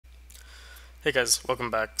Hey guys,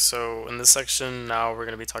 welcome back. So in this section now we're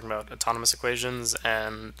going to be talking about autonomous equations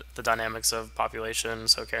and the dynamics of population,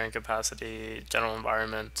 so carrying capacity, general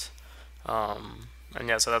environment, and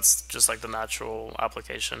yeah, so that's just like the natural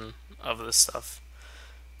application of this stuff.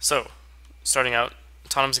 So starting out,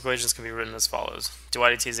 autonomous equations can be written as follows: dy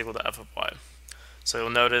dt is equal to f of y. So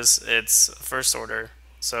you'll notice it's first order,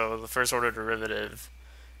 so the first order derivative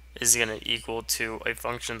is going to equal to a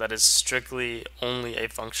function that is strictly only a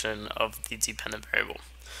function of the dependent variable.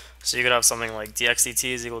 So you could have something like dx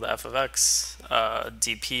dt is equal to f of x,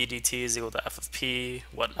 dp dt is equal to f of p,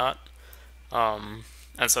 whatnot. And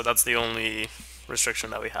so that's the only restriction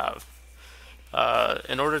that we have.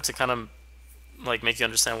 In order to kind of like make you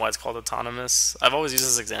understand why it's called autonomous, I've always used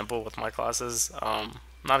this example with my classes.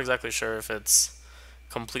 Not exactly sure if it's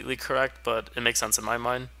completely correct, but it makes sense in my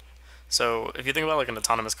mind. So if you think about like an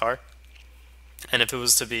autonomous car, and if it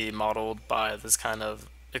was to be modeled by this kind of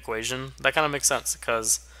equation, that kind of makes sense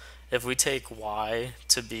because if we take y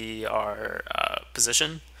to be our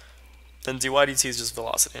position, then dy dt is just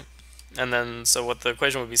velocity. And then, so what the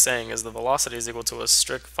equation would be saying is the velocity is equal to a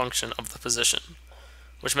strict function of the position,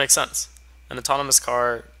 which makes sense. An autonomous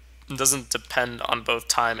car doesn't depend on both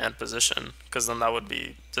time and position, because then that would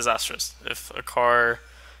be disastrous. If a car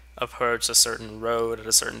approached a certain road at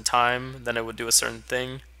a certain time, then it would do a certain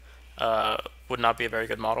thing. Would not be a very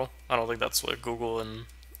good model. I don't think that's what Google and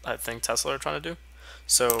I think Tesla are trying to do.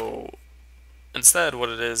 So instead, what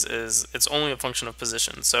it is it's only a function of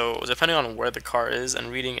position. So depending on where the car is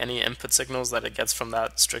and reading any input signals that it gets from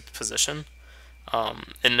that strict position,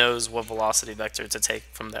 it knows what velocity vector to take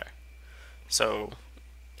from there. So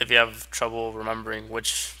if you have trouble remembering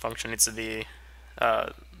which function needs to be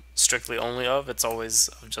strictly only of, it's always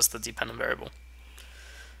of just the dependent variable.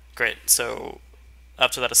 Great. So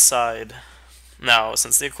after that aside, now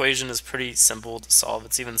since the equation is pretty simple to solve,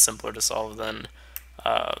 it's even simpler to solve than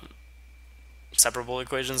uh, separable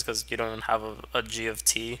equations because you don't even have a g of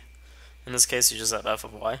t. In this case, you just have f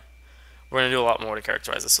of y. We're going to do a lot more to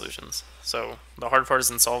characterize the solutions. So the hard part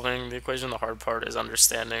isn't solving the equation, the hard part is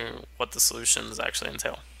understanding what the solutions actually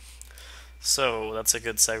entail. So that's a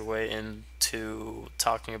good segue into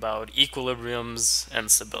talking about equilibriums and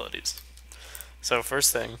stabilities. So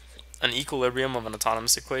first thing, an equilibrium of an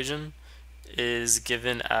autonomous equation is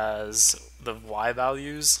given as the y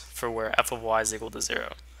values for where f of y is equal to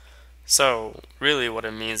 0. So really what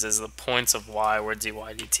it means is the points of y where dy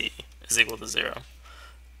dt is equal to 0.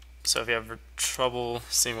 So if you have trouble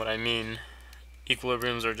seeing what I mean,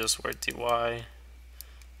 equilibriums are just where dy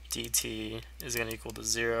dt is going to equal to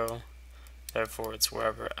 0. Therefore it's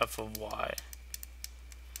wherever f of y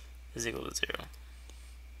is equal to 0.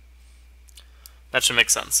 That should make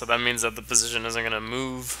sense. So that means that the position isn't going to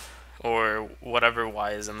move, or whatever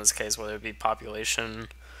y is in this case, whether it be population,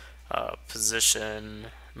 position,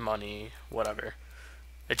 money, whatever.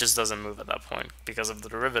 It just doesn't move at that point because of the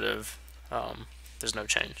derivative. There's no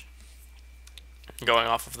change. Going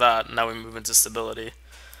off of that, now we move into stability.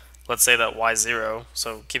 Let's say that y0.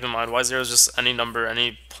 So keep in mind, y0 is just any number,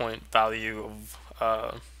 any point value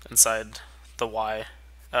of inside the y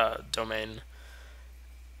domain,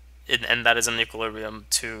 and that is an equilibrium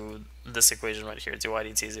to this equation right here, dy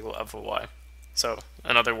dt is equal to f of y. So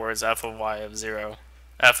in other words, f of y0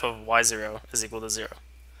 is equal to 0.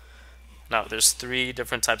 Now there's three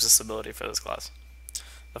different types of stability for this class.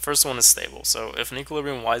 The first one is stable. So if an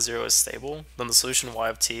equilibrium y0 is stable, then the solution y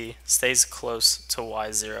of t stays close to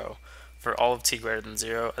y0 for all of t greater than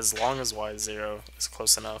 0 as long as y0 is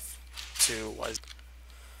close enough to y0.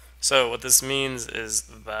 So what this means is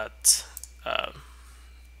that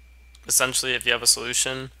essentially if you have a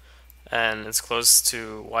solution and it's close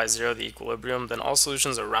to y0, the equilibrium, then all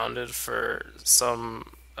solutions are rounded for some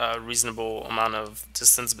reasonable amount of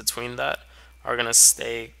distance between that are going to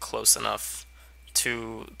stay close enough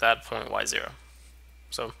to that point y0.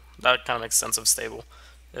 So that kind of makes sense of stable.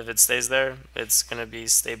 If it stays there, it's going to be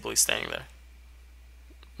stably staying there.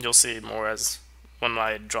 You'll see more as when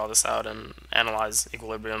I draw this out and analyze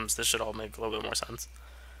equilibriums, this should all make a little bit more sense.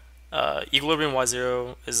 Equilibrium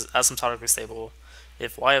y0 is asymptotically stable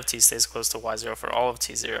if y of t stays close to y0 for all of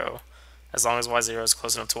t0, as long as y0 is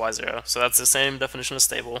close enough to y0. So that's the same definition of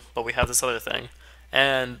stable, but we have this other thing.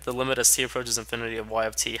 And the limit as t approaches infinity of y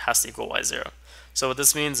of t has to equal y0. So what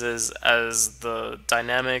this means is, as the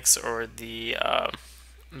dynamics or the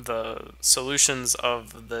solutions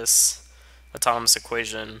of this autonomous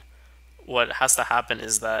equation, what has to happen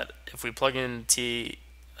is that if we plug in t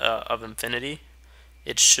of infinity,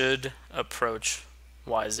 it should approach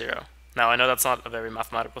y0. Now I know that's not a very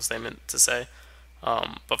mathematical statement to say,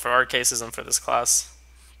 but for our cases and for this class,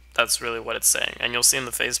 that's really what it's saying. And you'll see in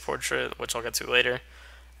the phase portrait, which I'll get to later,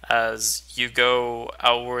 as you go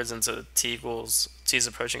outwards into t is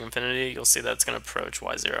approaching infinity, you'll see that it's going to approach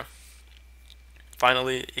y0.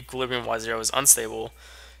 Finally, equilibrium y0 is unstable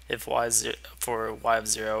if for y of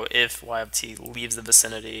 0 if y of t leaves the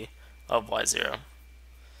vicinity of y0.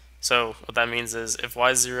 So what that means is if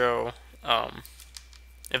y0,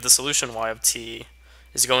 if the solution y of t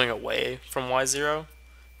is going away from y0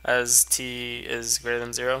 as t is greater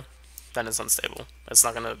than 0, then it's unstable. It's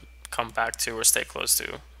not going to come back to or stay close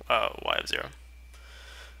to y of 0.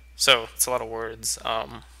 So it's a lot of words.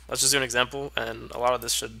 Let's just do an example, and a lot of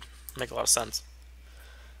this should make a lot of sense.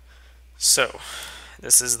 So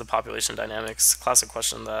this is the population dynamics, classic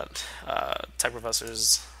question that tech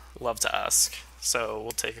professors love to ask. So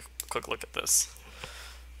we'll take a quick look at this.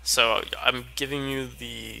 So I'm giving you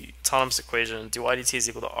the autonomous equation, dy dt is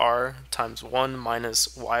equal to r times 1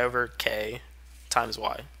 minus y over k times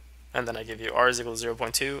y. And then I give you r is equal to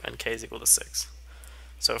 0.2 and k is equal to 6.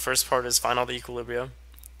 So first part is find all the equilibria.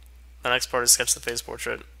 The next part is sketch the phase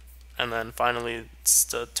portrait. And then finally, it's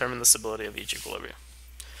determine the stability of each equilibrium.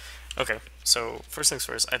 Okay, so first things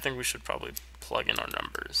first, I think we should probably plug in our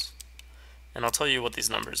numbers. And I'll tell you what these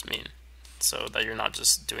numbers mean, so that you're not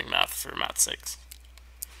just doing math for math's sake.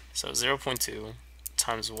 So 0.2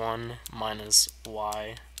 times 1 minus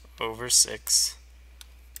y over 6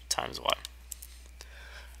 times y.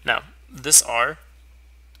 Now, this r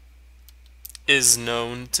is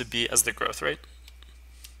known to be as the growth rate.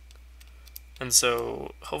 And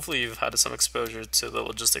so hopefully you've had some exposure to the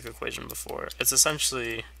logistic equation before. It's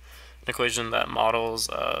essentially an equation that models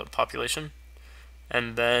population.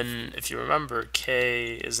 And then, if you remember,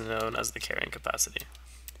 K is known as the carrying capacity.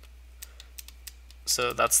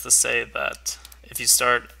 So that's to say that if you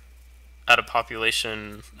start at a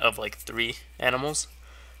population of like 3 animals,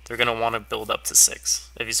 they're going to want to build up to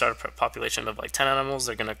 6. If you start a population of like 10 animals,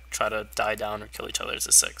 they're going to try to die down or kill each other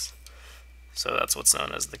to 6. So that's what's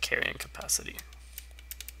known as the carrying capacity.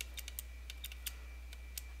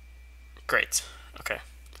 Great. Okay.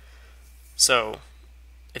 So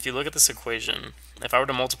if you look at this equation, if I were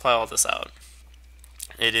to multiply all this out,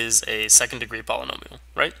 it is a second degree polynomial,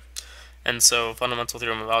 right? And so fundamental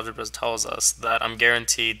theorem of algebra tells us that I'm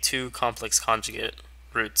guaranteed 2 complex conjugate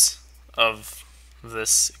roots of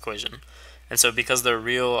this equation. And so because they're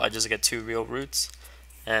real, I just get 2 real roots.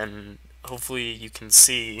 And hopefully you can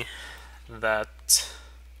see that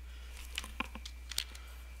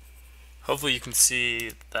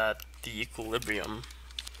the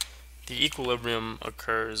equilibrium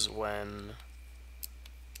occurs when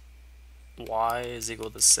y is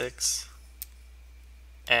equal to 6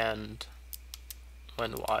 and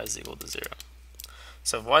when y is equal to 0.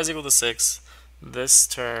 So if y is equal to 6, this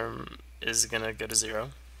term is going to go to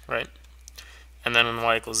 0, right? And then when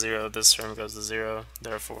y equals 0, this term goes to 0,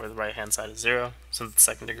 therefore the right hand side is 0. Since the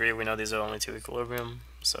second degree, we know these are only 2 equilibrium,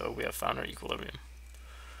 so we have found our equilibrium.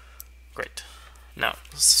 Great. Now,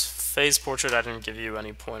 phase portrait, I didn't give you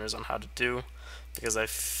any pointers on how to do, because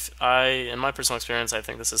in my personal experience, I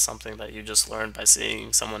think this is something that you just learn by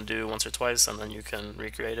seeing someone do once or twice, and then you can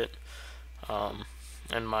recreate it.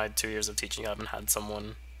 In my 2 years of teaching, I haven't had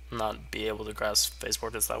someone not be able to grasp phase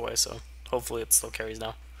portraits that way, so hopefully it still carries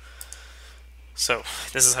now. So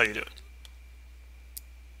this is how you do it.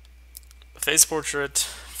 Phase portrait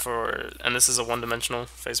and this is a one-dimensional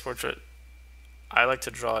phase portrait. I like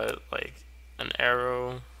to draw it like an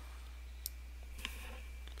arrow,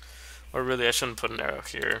 or really I shouldn't put an arrow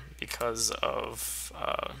here because of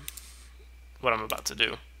what I'm about to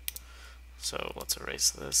do. So let's erase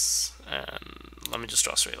this and let me just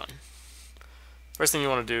draw a straight line. First thing you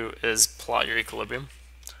want to do is plot your equilibrium.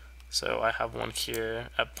 So I have one here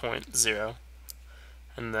at point 0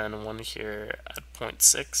 and then one here at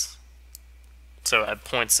 0.6. So at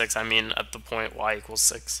 0.6, I mean at the point y equals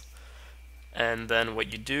 6. And then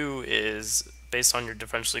what you do is, based on your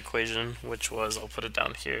differential equation, which was, I'll put it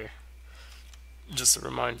down here, just to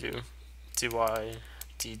remind you, dy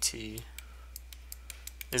dt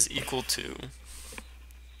is equal to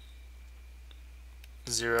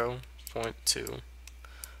 0.2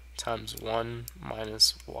 times 1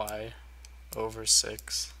 minus y over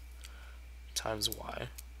 6 times y.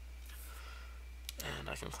 And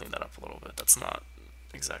I can clean that up a little bit. That's not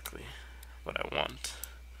exactly what I want.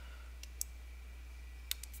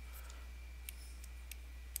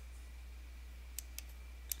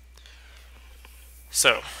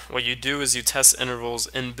 So what you do is you test intervals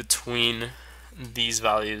in between these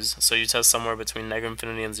values. So you test somewhere between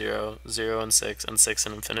 -infinity and 0, 0 and 6, and 6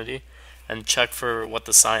 and infinity, and check for what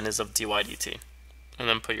the sign is of dy dt, and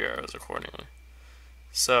then put your arrows accordingly.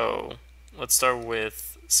 So let's start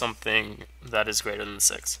with something that is greater than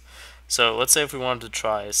 6. So let's say if we wanted to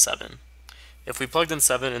try 7. If we plugged in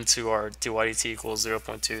 7 into our dy dt equals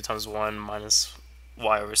 0.2 times 1 minus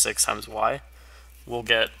y over 6 times y, we'll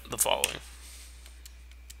get the following.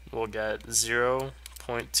 We'll get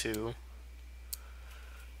 0.2.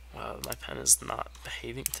 Wow, my pen is not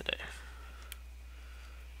behaving today.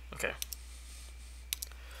 Okay.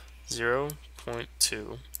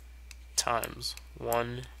 0.2 times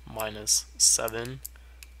 1 minus 7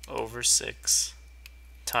 over 6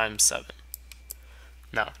 times 7.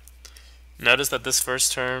 Now, notice that this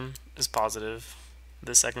first term is positive,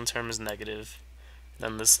 this second term is negative,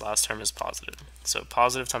 then this last term is positive. So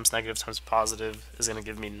positive times positive is going to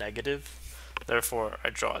give me negative. Therefore, I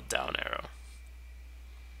draw a down arrow.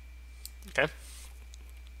 Okay?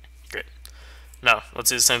 Great. Now, let's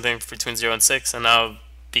do the same thing between 0 and 6. And now,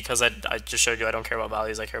 because I just showed you I don't care about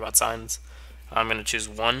values, I care about signs, I'm going to choose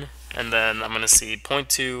 1. And then I'm going to see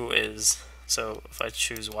 0.2 is, so if I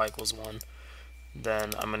choose y equals 1,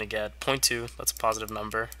 then I'm going to get 0.2, that's a positive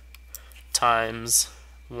number, times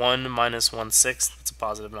 1 minus 1/6, that's a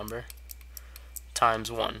positive number, times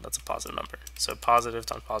 1, that's a positive number. So positive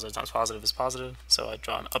times positive is positive, so I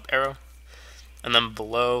draw an up arrow. And then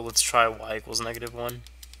below, let's try y equals negative 1.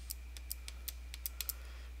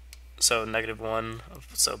 So negative 1,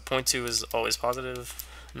 so 0.2 is always positive,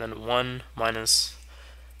 and then 1 minus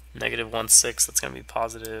negative 1/6, that's going to be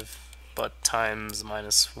positive, but times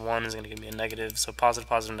minus 1 is going to give me a negative, so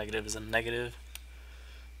positive, negative is a negative.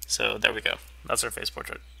 So there we go. That's our phase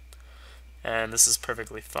portrait. And this is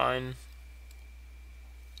perfectly fine.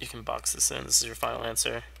 You can box this in. This is your final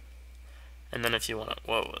answer. And then if you want to,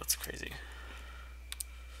 whoa, that's crazy.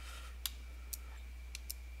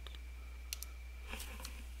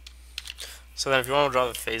 So then if you want to draw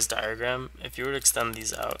the phase diagram, if you were to extend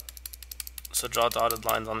these out, so draw dotted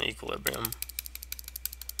lines on the equilibrium,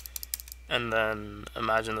 and then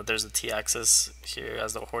imagine that there's a t-axis here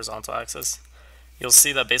as the horizontal axis, you'll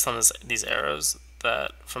see that based on these arrows,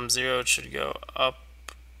 that from 0 it should go up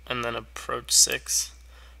and then approach 6.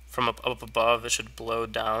 From up above it should blow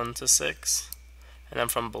down to 6, and then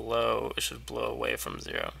from below it should blow away from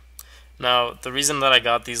 0. Now, the reason that I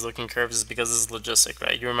got these looking curves is because this is logistic,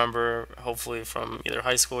 right? You remember, hopefully, from either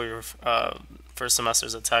high school or your first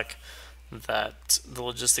semesters at tech, that the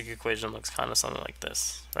logistic equation looks kind of something like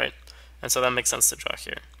this, right? And so that makes sense to draw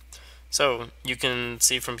here. So you can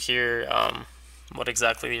see from here what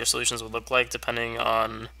exactly your solutions would look like depending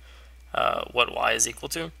on what y is equal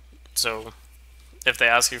to. So if they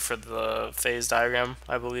ask you for the phase diagram,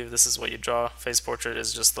 I believe this is what you draw. Phase portrait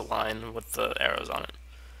is just the line with the arrows on it.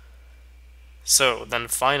 So then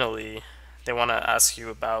finally, they want to ask you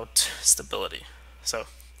about stability. So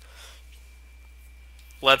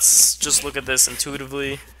let's just look at this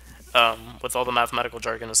intuitively with all the mathematical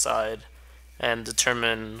jargon aside and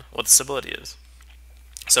determine what the stability is.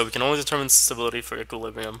 So we can only determine stability for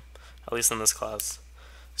equilibrium, at least in this class.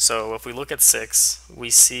 So if we look at 6,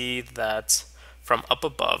 we see that from up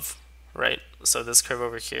above, right, so this curve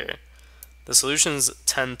over here, the solutions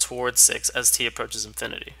tend towards 6 as t approaches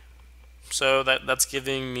infinity. So that's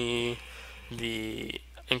giving me the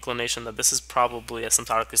inclination that this is probably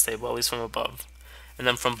asymptotically stable, at least from above. And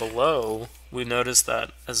then from below, we notice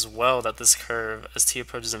that as well, that this curve, as t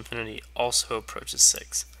approaches infinity, also approaches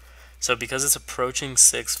 6. So because it's approaching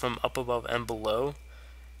 6 from up above and below,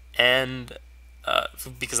 and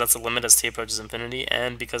because that's the limit as t approaches infinity,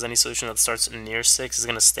 and because any solution that starts near 6 is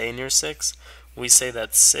going to stay near 6, we say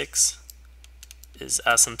that 6 is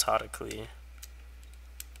asymptotically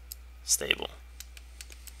stable.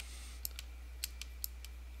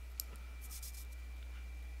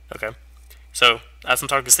 Okay, so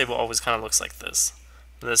asymptotically stable always kind of looks like this.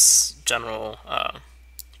 This general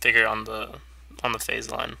figure on the phase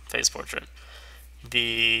line, phase portrait.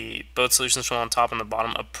 Both solutions from on top and the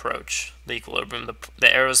bottom approach the equilibrium.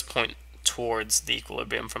 The arrows point towards the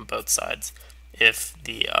equilibrium from both sides if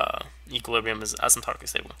the equilibrium is asymptotically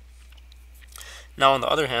stable. Now on the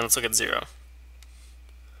other hand, let's look at 0.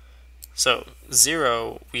 So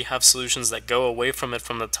 0, we have solutions that go away from it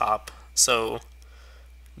from the top, so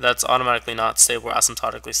that's automatically not stable or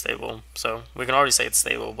asymptotically stable. So we can already say it's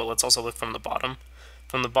stable, but let's also look from the bottom.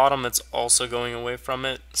 From the bottom, it's also going away from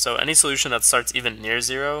it. So any solution that starts even near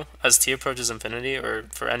 0, as t approaches infinity, or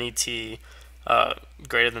for any t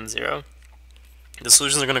greater than 0, the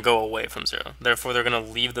solutions are going to go away from 0. Therefore, they're going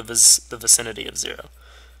to leave the vicinity of 0.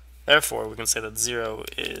 Therefore, we can say that 0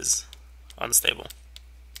 is unstable.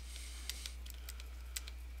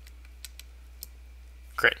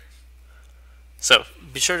 Great. So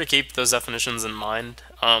be sure to keep those definitions in mind.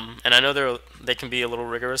 And I know they can be a little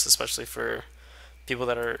rigorous, especially for people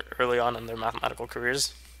that are early on in their mathematical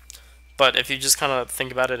careers. But if you just kind of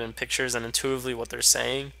think about it in pictures and intuitively what they're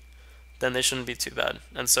saying, then they shouldn't be too bad.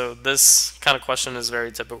 And so this kind of question is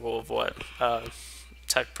very typical of what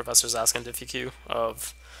tech professors ask in DiffyQ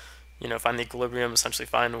of, find the equilibrium, essentially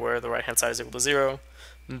find where the right hand side is equal to zero,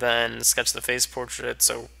 then sketch the phase portrait.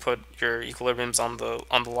 So put your equilibriums on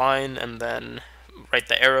the line, and then write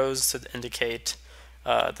the arrows to indicate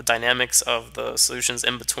the dynamics of the solutions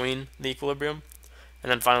in between the equilibrium,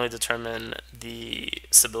 and then finally determine the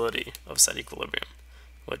stability of said equilibrium,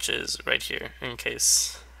 which is right here in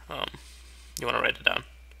case you want to write it down.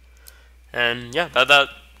 And yeah, that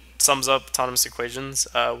sums up autonomous equations.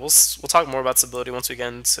 We'll talk more about stability once we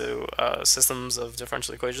get into systems of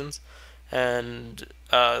differential equations. And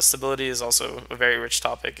stability is also a very rich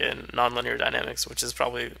topic in nonlinear dynamics, which is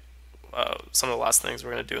probably some of the last things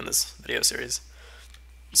we're going to do in this video series.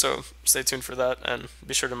 So stay tuned for that, and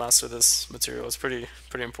be sure to master this material. It's pretty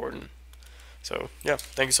important. So yeah,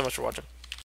 thank you so much for watching.